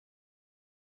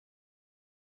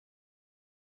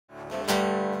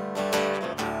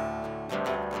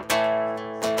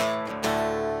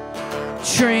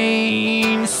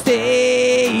train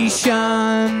station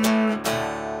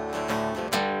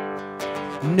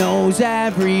knows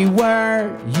every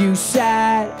word you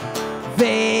said.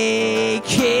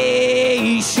 Vacation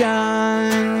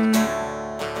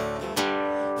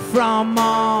from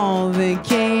all the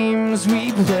games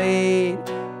we played.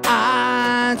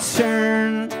 I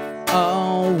turn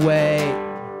away.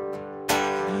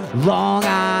 Long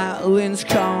Island's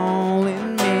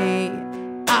calling me.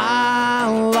 I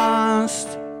lost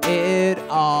it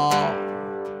all.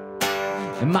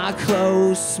 And my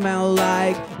clothes smell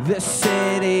like the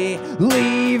city.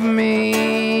 Leave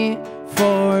me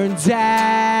for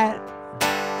dead.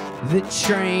 The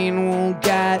train won't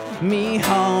get me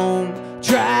home.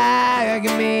 Drag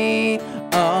me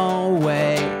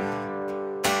away.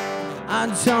 I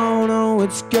don't know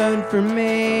what's good for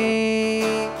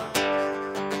me.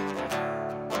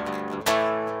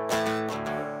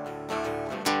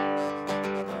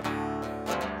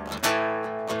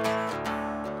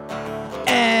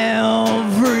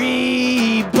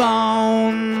 Every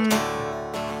bone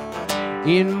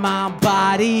in my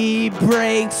body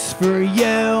breaks for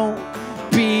you.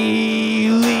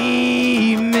 Believe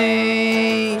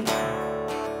me,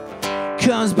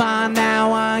 'cause by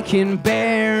now I can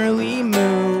barely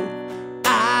move.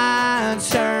 I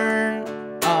turn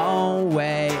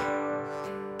away.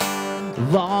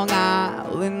 Long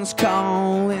Island's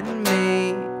calling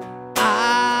me.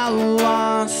 I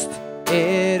lost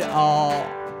it all.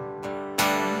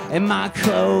 And my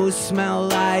clothes smell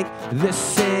like the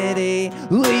city.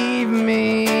 Leave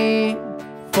me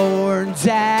for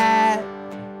dead.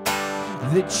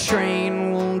 The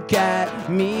train won't get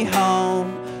me home.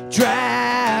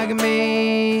 Drag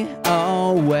me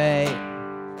away.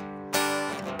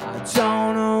 I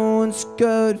don't know what's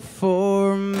good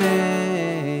for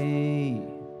me.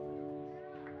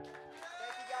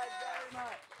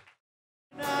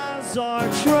 As our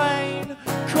train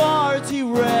car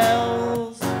derailed,